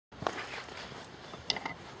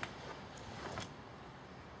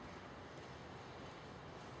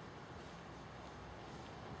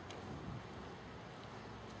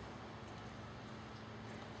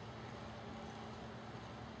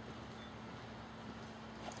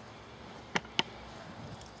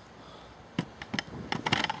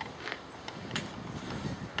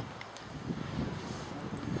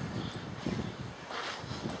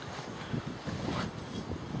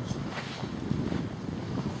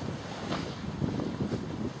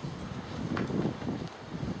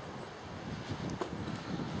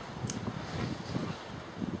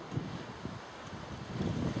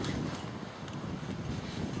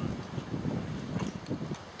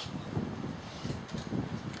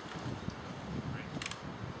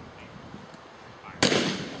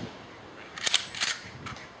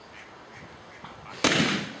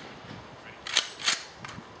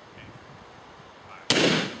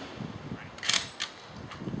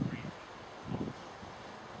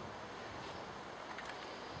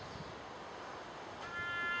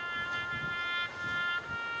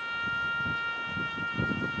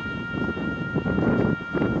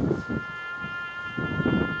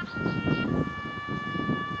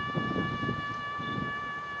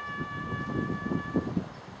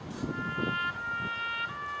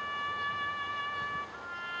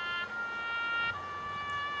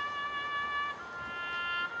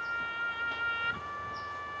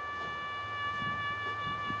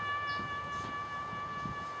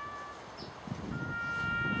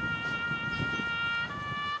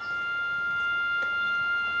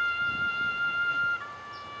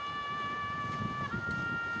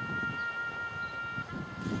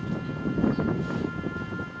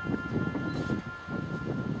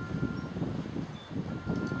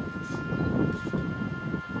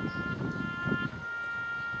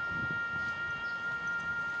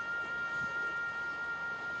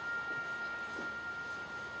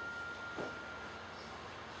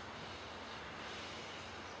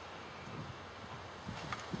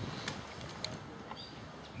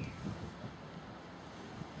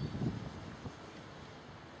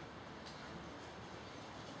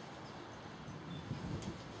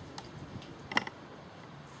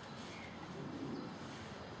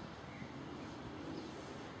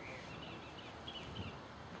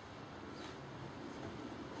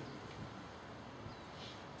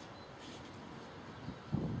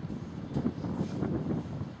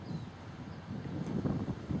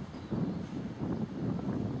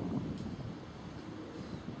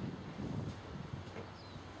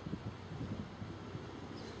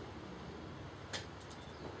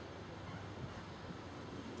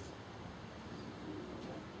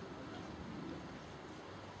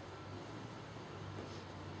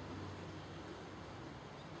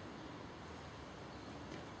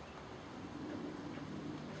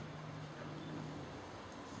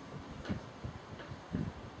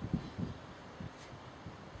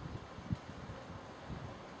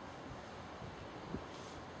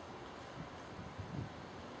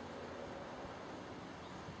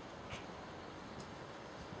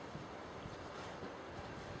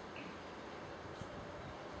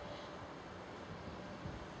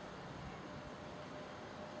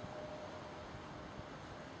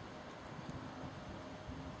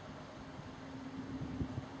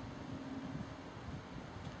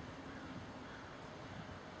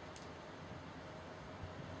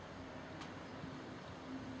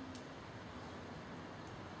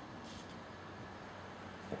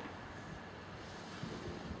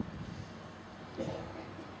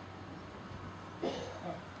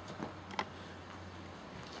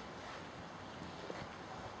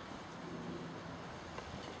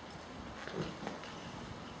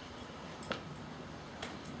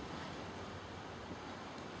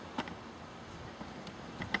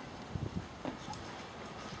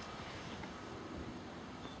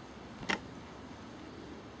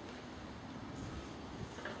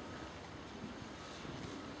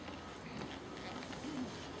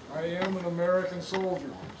I am an American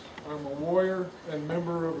soldier. I'm a warrior and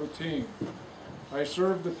member of a team. I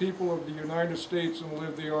serve the people of the United States and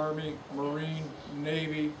live the Army, Marine,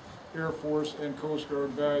 Navy, Air Force, and Coast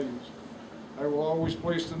Guard values. I will always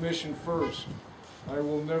place the mission first. I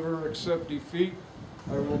will never accept defeat.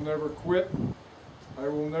 I will never quit. I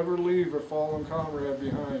will never leave a fallen comrade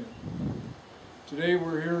behind. Today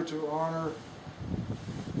we're here to honor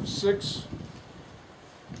 6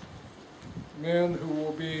 men who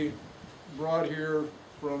will be brought here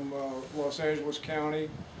from Los Angeles County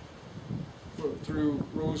through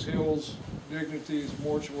Rose Hills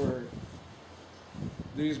Mortuary.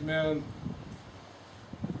 These men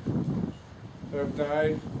have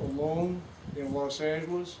died alone in Los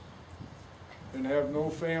Angeles and have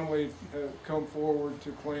no family come forward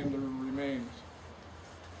to claim their remains.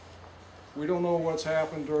 We don't know what's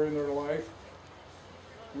happened during their life.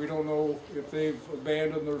 We don't know if they've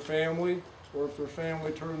abandoned their family or if their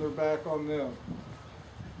family turned their back on them.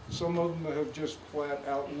 Some of them have just flat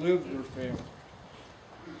outlived their family.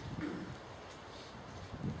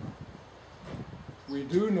 We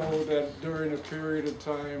do know that during a period of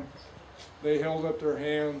time they held up their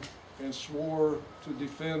hand and swore to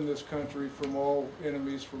defend this country from all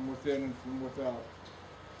enemies from within and from without.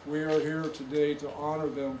 We are here today to honor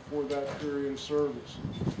them for that period of service.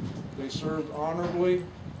 They served honorably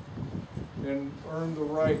and earned the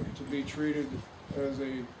right to be treated as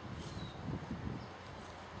a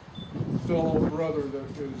fellow brother that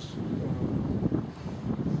is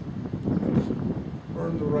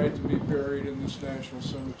earned the right to be buried in this national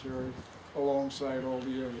cemetery alongside all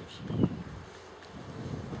the others.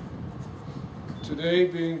 Today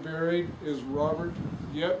being buried is Robert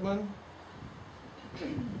Yetman,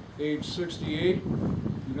 age 68,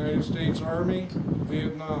 United States Army,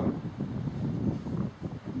 Vietnam.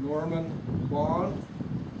 Norman Bond,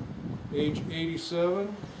 age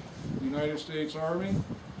 87, United States Army,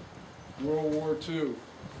 World War II.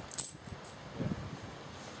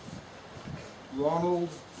 Ronald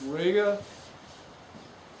Rega,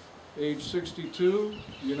 age 62,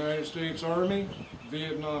 United States Army,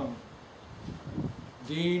 Vietnam.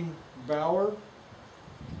 Dean Bauer,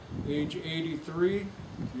 age 83,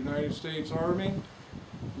 United States Army,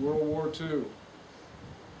 World War II.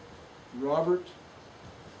 Robert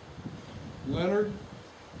Leonard,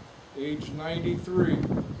 age 93,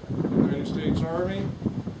 United States Army,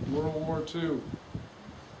 World War II.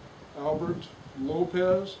 Albert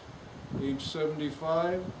Lopez, age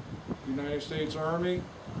 75, United States Army,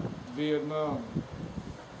 Vietnam.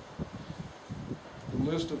 The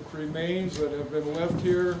list of cremains that have been left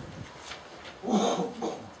here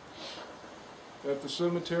at the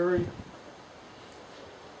cemetery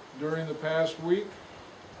during the past week.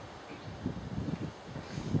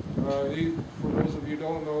 For those of you who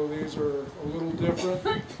don't know, these are a little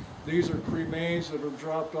different. These are cremains that are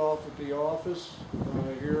dropped off at the office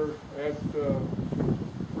here at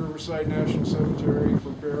Riverside National Cemetery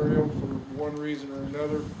for burial for one reason or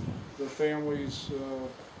another. The families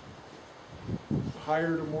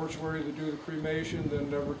hired a mortuary to do the cremation, then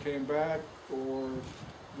never came back, or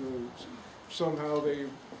somehow they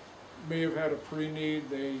may have had a pre-need.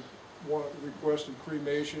 They requested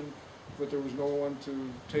cremation, but there was no one to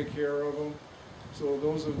take care of them. So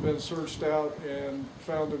those have been searched out and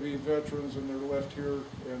found to be veterans, and they're left here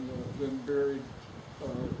and then buried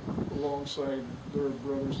alongside their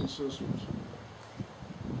brothers and sisters.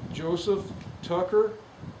 Joseph Tucker,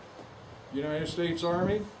 United States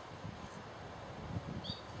Army.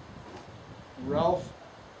 Ralph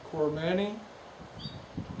Cormani,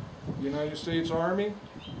 United States Army.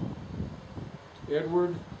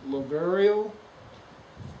 Edward Laverio,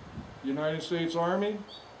 United States Army.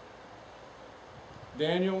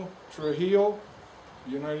 Daniel Trujillo,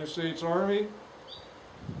 United States Army.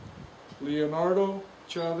 Leonardo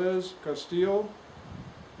Chavez Castillo,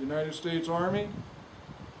 United States Army.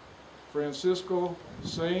 Francisco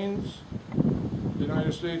Saenz,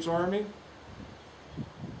 United States Army.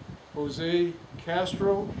 Jose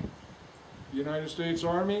Castro, United States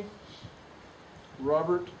Army.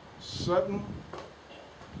 Robert Sutton,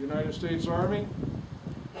 United States Army.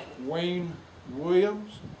 Wayne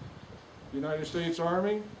Williams, United States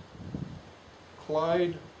Army.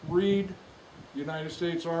 Clyde Reed, United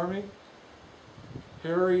States Army.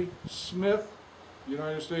 Harry Smith,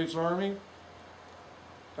 United States Army.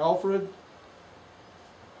 Alfred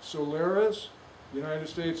Solares, United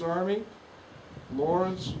States Army.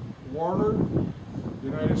 Lawrence Warner,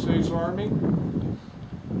 United States Army.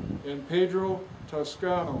 And Pedro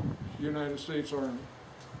Toscano, United States Army.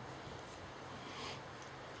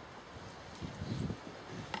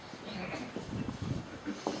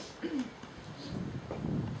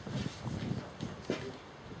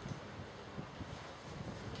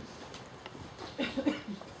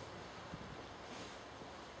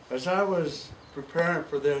 As I was preparing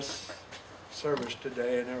for this service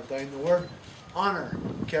today and everything, the word honor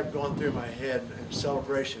kept going through my head in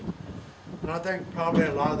celebration. And I think probably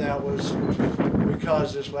a lot of that was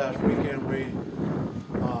because this last weekend we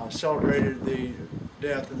celebrated the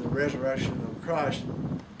death and the resurrection of Christ.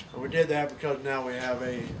 And we did that because now we have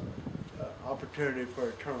a opportunity for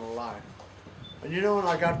eternal life. And you know, when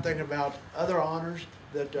I got to thinking about other honors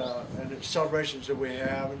that and the celebrations that we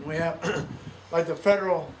have, and we have like the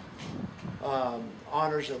federal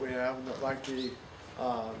honors that we have, like the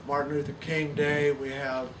Martin Luther King Day, we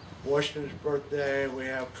have Washington's birthday, we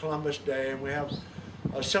have Columbus Day, and we have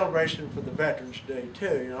a celebration for the Veterans Day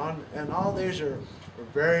too. You know, and all these are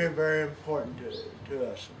very, very important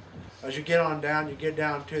to us. As you get on down, you get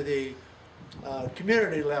down to the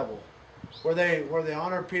community level, where they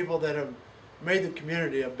honor people that have made the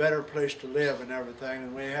community a better place to live and everything.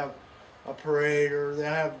 And we have a parade, or they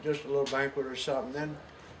have just a little banquet or something. Then,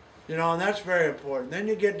 you know, and that's very important. Then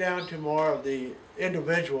you get down to more of the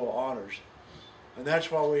individual honors, and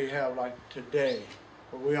that's what we have like today,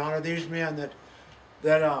 where we honor these men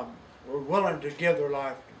that were willing to give their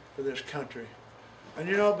life for this country. And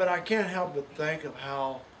you know, but I can't help but think of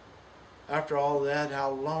how, after all that,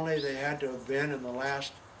 how lonely they had to have been in the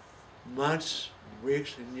last months,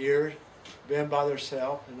 weeks, and years, being by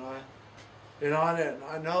themselves. And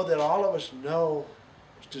I know that all of us know,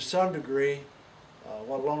 to some degree,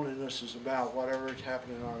 what loneliness is about, whatever is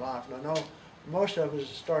happening in our life. And I know most of us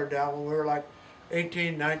started out when we were like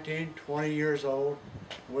 18, 19, 20 years old.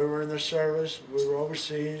 We were in the service, we were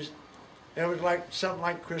overseas. And it was like something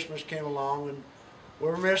like Christmas came along, and we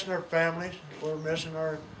were missing our families, we were missing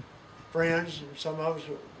our friends, and some of us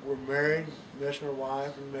were married, missing our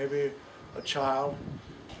wife and maybe a child,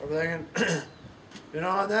 everything. And you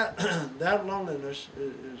know, that loneliness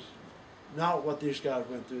is not what these guys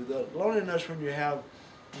went through. The loneliness when you have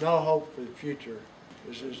no hope for the future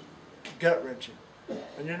is just gut-wrenching.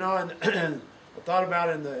 And you know, and I thought about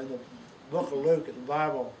in the book of Luke in the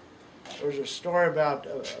Bible, there was a story about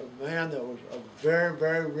a man that was a very,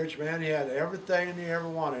 very rich man. He had everything he ever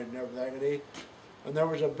wanted and everything. And there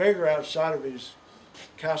was a beggar outside of his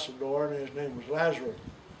castle door, and his name was Lazarus.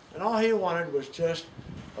 And all he wanted was just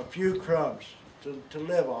a few crumbs to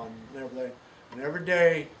live on and everything. And every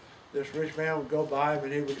day, this rich man would go by him,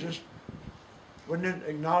 and he wouldn't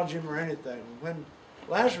acknowledge him or anything. When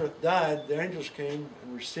Lazarus died, the angels came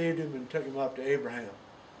and received him and took him up to Abraham.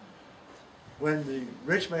 When the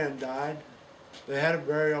rich man died, they had a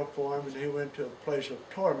burial for him, and he went to a place of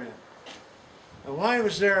torment. And while he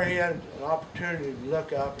was there, he had an opportunity to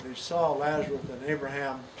look up, and he saw Lazarus and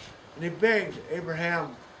Abraham, and he begged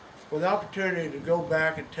Abraham for the opportunity to go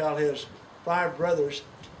back and tell his 5 brothers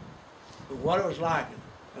what it was like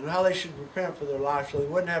and how they should repent for their life so they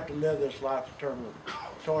wouldn't have to live this life of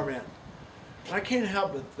torment. And I can't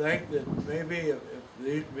help but think that maybe if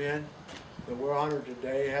these men that we're honored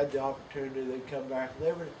today had the opportunity, they'd come back,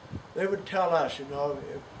 they would tell us, you know,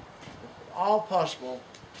 if all possible,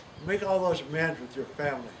 make all those amends with your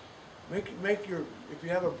family. Make your, if you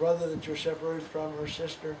have a brother that you're separated from, or a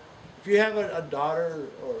sister, if you have a daughter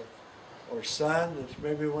or son that's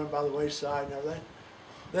maybe went by the wayside and everything,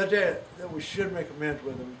 that we should make amends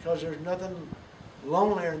with them, because there's nothing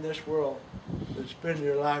lonelier in this world than spending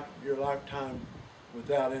your lifetime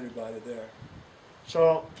without anybody there.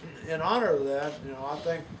 So, in honor of that, you know, I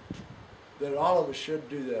think that all of us should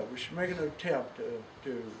do that. We should make an attempt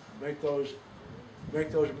to make those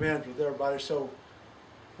amends with everybody. So,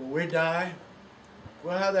 when we die,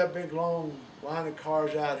 we'll have that big long line of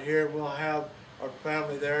cars out here. We'll have our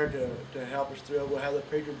family there to help us through. We'll have the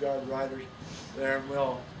Patriot Guard Riders there, and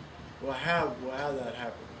we'll have that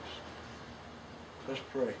happiness. Let's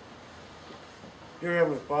pray. Dear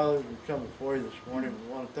Heavenly Father, as we come before you this morning,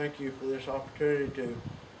 we want to thank you for this opportunity to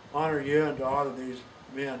honor you and to honor these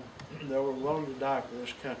men that were willing to die for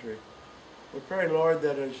this country. We pray, Lord,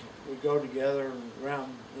 that as we go together and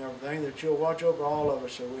around and everything, that you'll watch over all of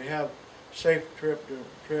us so we have safe trips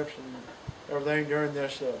and everything during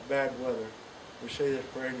this bad weather. We say this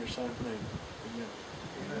prayer in your Son's name.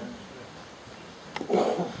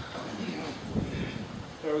 Amen.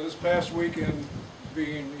 So this past weekend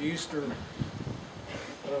being Easter,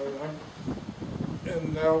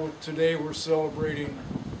 and now today we're celebrating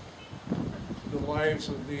the lives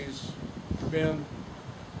of these men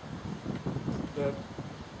that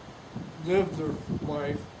lived their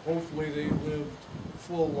life. Hopefully they lived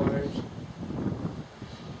full lives.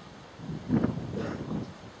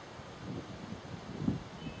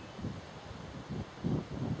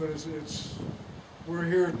 But we're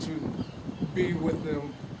here to be with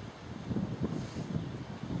them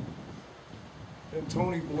and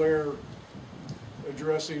Tony Blair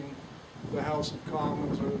addressing the House of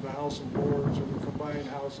Commons or the House of Lords or the combined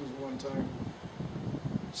houses one time,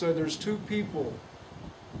 said there's two people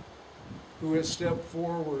who have stepped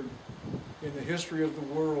forward in the history of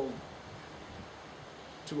the world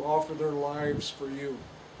to offer their lives for you: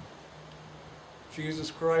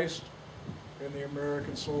 Jesus Christ and the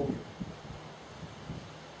American soldier.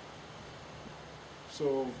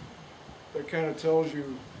 So that kind of tells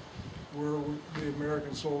you where the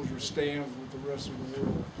American soldier stands with the rest of the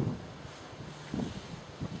world.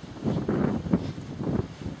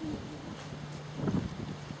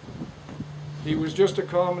 He was just a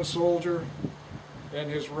common soldier, and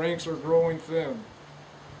his ranks are growing thin,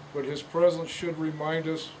 but his presence should remind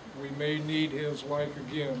us we may need his like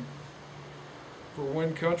again. For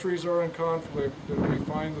when countries are in conflict, then we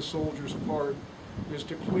find the soldier's part is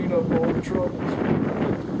to clean up all the troubles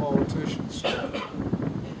that the politicians start.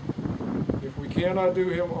 If we cannot do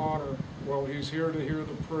him honor while he's here to hear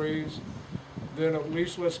the praise, then at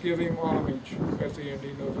least let's give him homage at the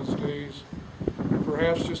ending of his days.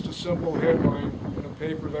 Perhaps just a simple headline in a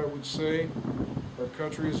paper that would say, "Our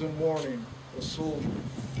country is in mourning, a soldier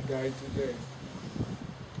died today."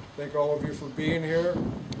 Thank all of you for being here.